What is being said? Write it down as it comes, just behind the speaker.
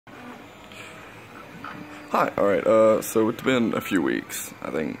Hi, alright, so it's been a few weeks, I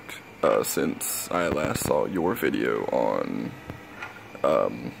think, since I last saw your video on,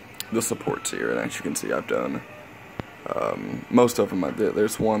 the supports here, and as you can see, I've done, most of them.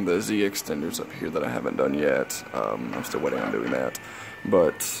 There's one, the Z extenders up here that I haven't done yet. I'm still waiting on doing that,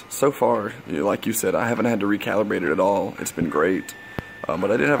 but so far, like you said, I haven't had to recalibrate it at all. It's been great, but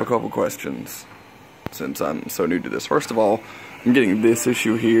I did have a couple questions, since I'm so new to this. First of all, I'm getting this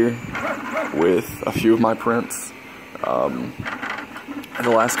issue here with a few of my prints. The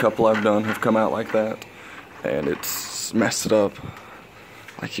last couple I've done have come out like that, and it's messed it up,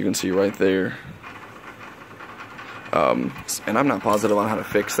 like you can see right there. And I'm not positive on how to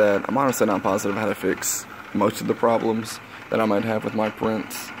fix that. I'm honestly not positive how to fix most of the problems that I might have with my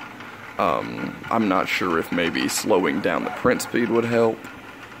prints. I'm not sure if maybe slowing down the print speed would help,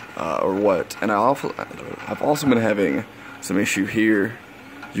 or what. And I've also been having some issue here.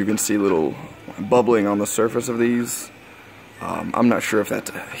 You can see little bubbling on the surface of these. I'm not sure if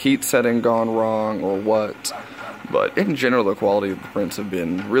that's a heat setting gone wrong or what, but in general the quality of the prints have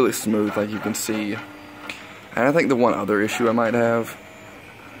been really smooth, like you can see. And I think the one other issue I might have,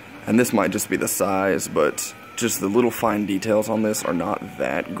 and this might just be the size, but just the little fine details on this are not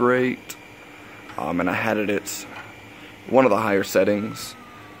that great. And I had it at one of the higher settings.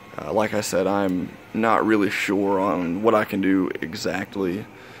 Like I said, I'm not really sure on what I can do exactly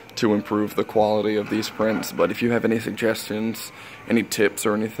to improve the quality of these prints, but if you have any suggestions, any tips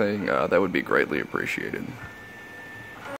or anything, that would be greatly appreciated.